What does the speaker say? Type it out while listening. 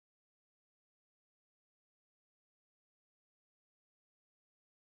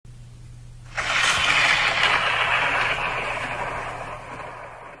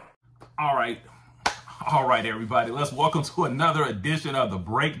All right, everybody, let's welcome to another edition of the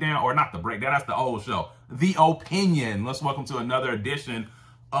Breakdown, or not the Breakdown, that's the old show, The Opinion. Let's welcome to another edition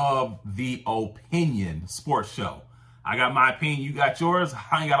of The Opinion Sports Show. I got my opinion, you got yours.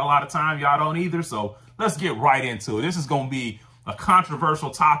 I ain't got a lot of time, y'all don't either, so let's get right into it. This is going to be a controversial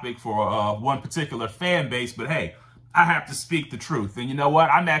topic for one particular fan base, but hey, I have to speak the truth. And you know what?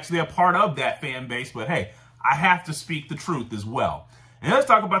 I'm actually a part of that fan base, but hey, I have to speak the truth as well. And let's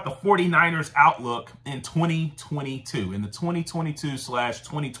talk about the 49ers outlook in 2022, in the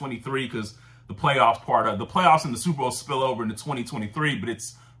 2022/2023, because the playoffs and the Super Bowl spill over into 2023, but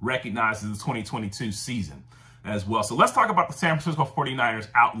it's recognized as the 2022 season as well. So let's talk about the San Francisco 49ers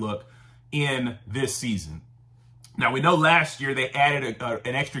outlook in this season. Now, we know last year they added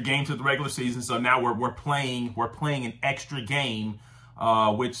an extra game to the regular season, so now we're playing an extra game,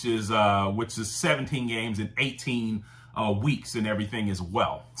 which is 17 games in 18 weeks and everything as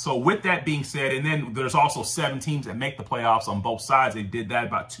well. So with that being said, and then there's also 7 teams that make the playoffs on both sides. They did that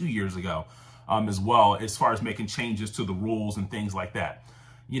about 2 years ago as well, as far as making changes to the rules and things like that.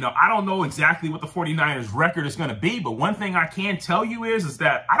 You know, I don't know exactly what the 49ers record is going to be, but one thing I can tell you is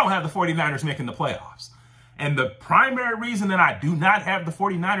that I don't have the 49ers making the playoffs. And the primary reason that I do not have the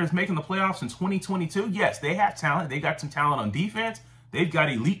 49ers making the playoffs in 2022, yes, they have talent. They got some talent on defense. They've got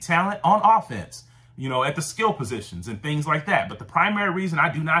elite talent on offense, you know, at the skill positions and things like that. But the primary reason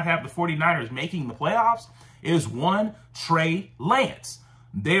I do not have the 49ers making the playoffs is, one, Trey Lance.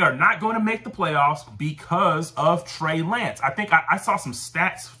 They are not going to make the playoffs because of Trey Lance. I think I saw some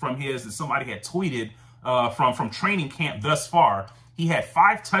stats from his that somebody had tweeted from training camp thus far. He had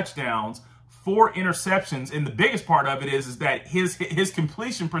 5 touchdowns, 4 interceptions, and the biggest part of it is that his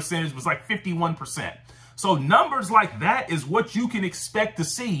completion percentage was like 51%. So numbers like that is what you can expect to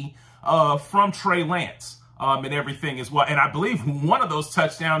see from Trey Lance and everything as well. And I believe one of those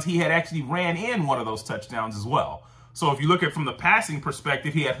touchdowns, he had actually ran in one of those touchdowns as well. So if you look at it from the passing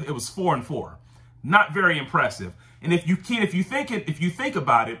perspective, it was 4-4. Not very impressive. And if you think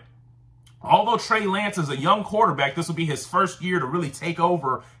about it, although Trey Lance is a young quarterback, this will be his first year to really take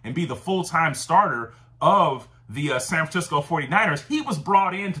over and be the full-time starter of the San Francisco 49ers. He was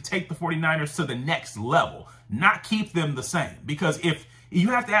brought in to take the 49ers to the next level, not keep them the same. Because if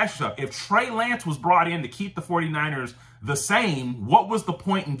you have to ask yourself, if Trey Lance was brought in to keep the 49ers the same, what was the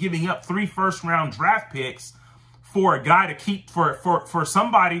point in giving up 3 first-round draft picks for a guy to keep, for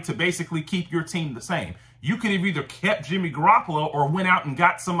somebody to basically keep your team the same? You could have either kept Jimmy Garoppolo or went out and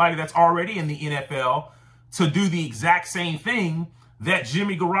got somebody that's already in the NFL to do the exact same thing that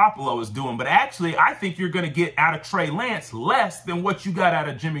Jimmy Garoppolo is doing. But actually, I think you're going to get out of Trey Lance less than what you got out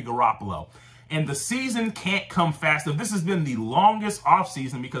of Jimmy Garoppolo. And the season can't come faster. This has been the longest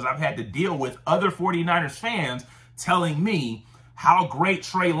offseason because I've had to deal with other 49ers fans telling me how great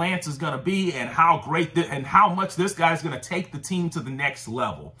Trey Lance is going to be and how much this guy's going to take the team to the next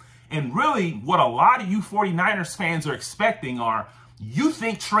level. And really, what a lot of you 49ers fans are expecting are, you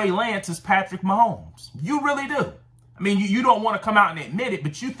think Trey Lance is Patrick Mahomes. You really do. I mean, you don't want to come out and admit it,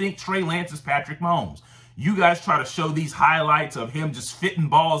 but you think Trey Lance is Patrick Mahomes. You guys try to show these highlights of him just fitting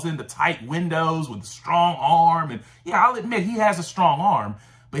balls into tight windows with a strong arm. And yeah, I'll admit he has a strong arm,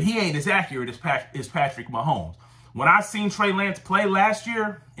 but he ain't as accurate as Patrick Mahomes. When I seen Trey Lance play last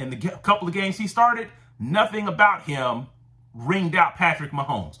year in the couple of games he started, nothing about him ringed out Patrick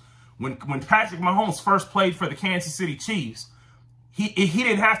Mahomes. When Patrick Mahomes first played for the Kansas City Chiefs, he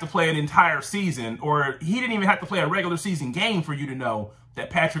didn't have to play an entire season, or he didn't even have to play a regular season game for you to know that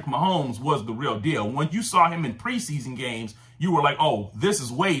Patrick Mahomes was the real deal. When you saw him in preseason games, you were like, "Oh, this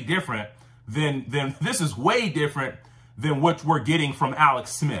is way different than what we're getting from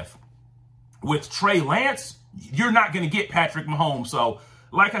Alex Smith." With Trey Lance, you're not going to get Patrick Mahomes. So,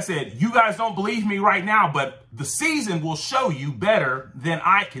 like I said, you guys don't believe me right now, but the season will show you better than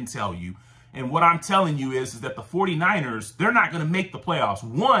I can tell you. And what I'm telling you is that the 49ers, they're not going to make the playoffs.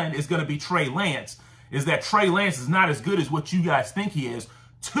 One is going to be Trey Lance, is that Trey Lance is not as good as what you guys think he is.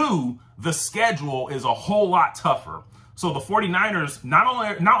 2, the schedule is a whole lot tougher. So the 49ers, not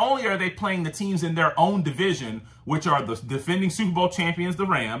only are they playing the teams in their own division, which are the defending Super Bowl champions, the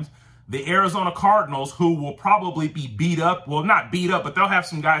Rams, the Arizona Cardinals, who will probably be beat up. Well, not beat up, but they'll have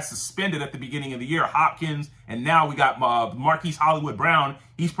some guys suspended at the beginning of the year, Hopkins, and now we got Marquise Hollywood Brown.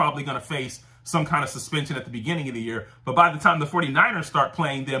 He's probably going to face some kind of suspension at the beginning of the year. But by the time the 49ers start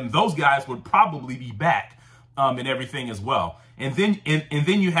playing them, those guys would probably be back and everything as well. And then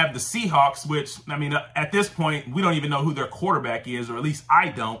you have the Seahawks, which, I mean, at this point, we don't even know who their quarterback is, or at least I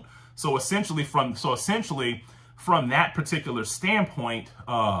don't. So essentially from that particular standpoint,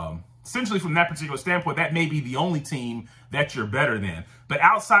 essentially from that particular standpoint, that may be the only team that you're better than. But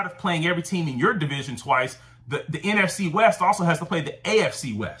outside of playing every team in your division twice, the NFC West also has to play the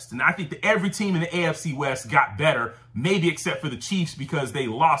AFC West. And I think that every team in the AFC West got better, maybe except for the Chiefs because they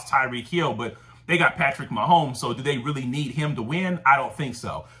lost Tyreek Hill, but they got Patrick Mahomes, so do they really need him to win? I don't think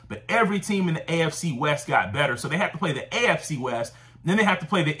so. But every team in the AFC West got better, so they have to play the AFC West, then they have to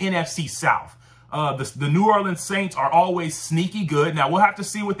play the NFC South. The New Orleans Saints are always sneaky good. Now, we'll have to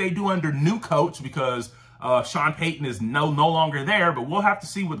see what they do under new coach because Sean Payton is no longer there, but we'll have to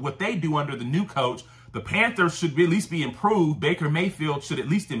see what they do under the new coach. The Panthers should at least be improved. Baker Mayfield should at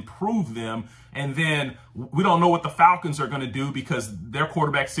least improve them. And then we don't know what the Falcons are going to do because their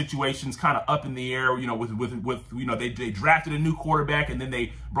quarterback situation's kind of up in the air. You know, they drafted a new quarterback and then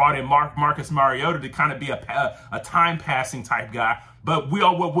they brought in Marcus Mariota to kind of be a time passing type guy. But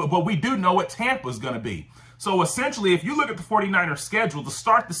we do know what Tampa's going to be. So essentially, if you look at the 49ers schedule to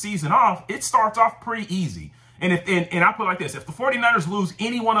start the season off, it starts off pretty easy. And I put it like this: if the 49ers lose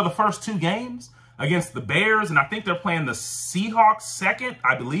any one of the first two games against the Bears, and I think they're playing the Seahawks second,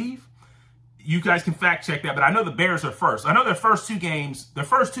 I believe. You guys can fact check that, but I know the Bears are first. I know their first two games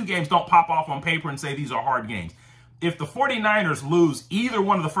don't pop off on paper and say these are hard games. If the 49ers lose either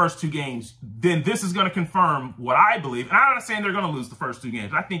one of the first two games, then this is going to confirm what I believe. And I'm not saying they're going to lose the first two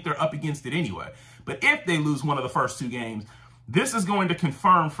games. I think they're up against it anyway. But if they lose one of the first two games, this is going to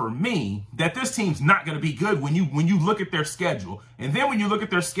confirm for me that this team's not going to be good when you look at their schedule. And then when you look at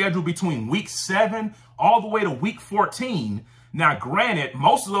their schedule between week 7 all the way to week 14, now granted,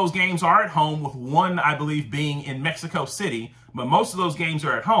 most of those games are at home, with one, I believe, being in Mexico City, but most of those games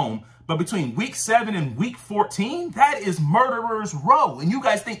are at home. But between week 7 and week 14, that is murderer's row. And you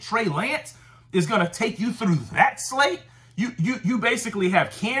guys think Trey Lance is going to take you through that slate? You basically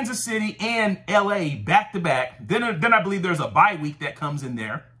have Kansas City and LA back to back. Then I believe there's a bye week that comes in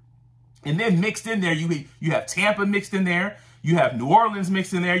there. And then mixed in there, you have Tampa mixed in there. You have New Orleans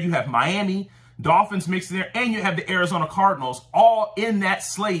mixed in there. You have Miami Dolphins mixed in there. And you have the Arizona Cardinals all in that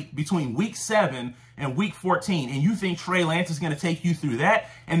slate between week 7 and week 14. And you think Trey Lance is going to take you through that?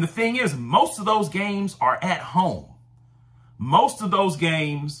 And the thing is, most of those games are at home. Most of those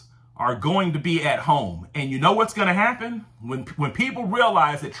games are going to be at home. And you know what's going to happen? When people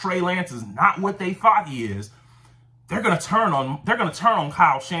realize that Trey Lance is not what they thought he is, they're going to turn on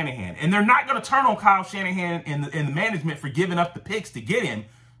Kyle Shanahan. And they're not going to turn on Kyle Shanahan and the management for giving up the picks to get him.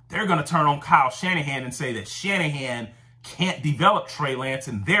 They're going to turn on Kyle Shanahan and say that Shanahan can't develop Trey Lance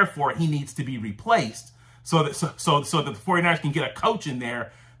and therefore he needs to be replaced so that the 49ers can get a coach in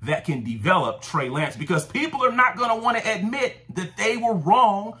there that can develop Trey Lance, because people are not going to want to admit that they were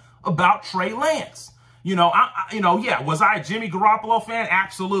wrong about Trey Lance. Yeah, was I a Jimmy Garoppolo fan?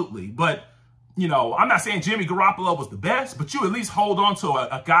 Absolutely. But, I'm not saying Jimmy Garoppolo was the best, but you at least hold on to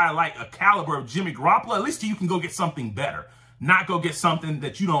a guy like a caliber of Jimmy Garoppolo. At least you can go get something better, not go get something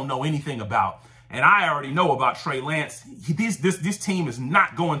that you don't know anything about. And I already know about Trey Lance. This team is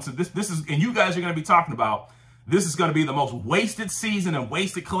not going to and you guys are going to be talking about, this is going to be the most wasted season and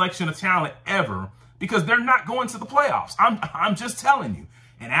wasted collection of talent ever, because they're not going to the playoffs. I'm just telling you.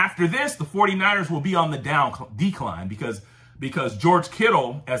 And after this, the 49ers will be on the decline because George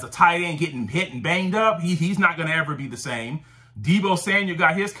Kittle, as a tight end, getting hit and banged up, he's not going to ever be the same. Deebo Samuel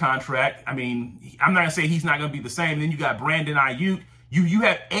got his contract. I mean, I'm not going to say he's not going to be the same. Then you got Brandon Ayuk. You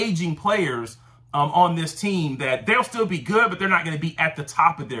have aging players on this team that they'll still be good, but they're not going to be at the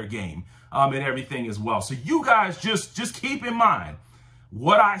top of their game and everything as well. So you guys just keep in mind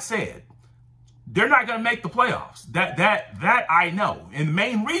what I said. They're not going to make the playoffs. That I know. And the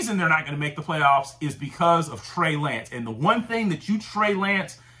main reason they're not going to make the playoffs is because of Trey Lance. And the one thing that you Trey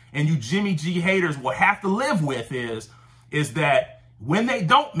Lance and you Jimmy G haters will have to live with is that when they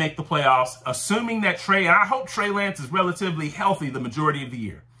don't make the playoffs, assuming that and I hope Trey Lance is relatively healthy the majority of the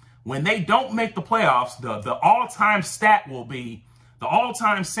year. When they don't make the playoffs, the all-time stat will be, the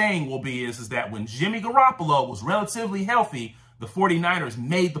all-time saying will be is that when Jimmy Garoppolo was relatively healthy, the 49ers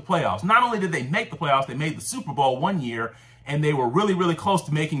made the playoffs. Not only did they make the playoffs, they made the Super Bowl one year, and they were really, really close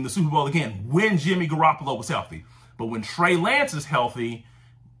to making the Super Bowl again when Jimmy Garoppolo was healthy. But when Trey Lance is healthy,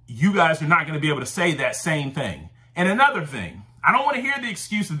 you guys are not going to be able to say that same thing. And another thing, I don't want to hear the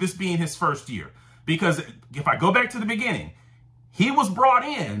excuse of this being his first year, because if I go back to the beginning, he was brought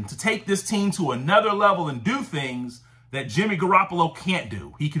in to take this team to another level and do things that Jimmy Garoppolo can't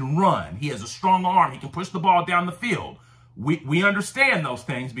do. He can run. He has a strong arm. He can push the ball down the field. We understand those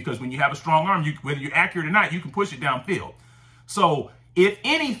things because when you have a strong arm, whether you're accurate or not, you can push it downfield. So if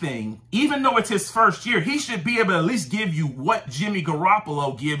anything, even though it's his first year, he should be able to at least give you what Jimmy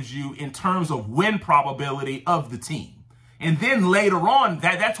Garoppolo gives you in terms of win probability of the team. And then later on,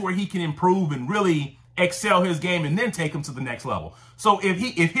 that's where he can improve and really excel his game and then take him to the next level. So if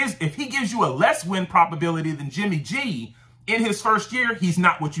he gives you a less win probability than Jimmy G in his first year, he's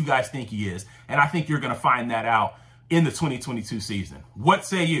not what you guys think he is. And I think you're going to find that out in the 2022 season. What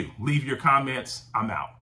say you? Leave your comments. I'm out.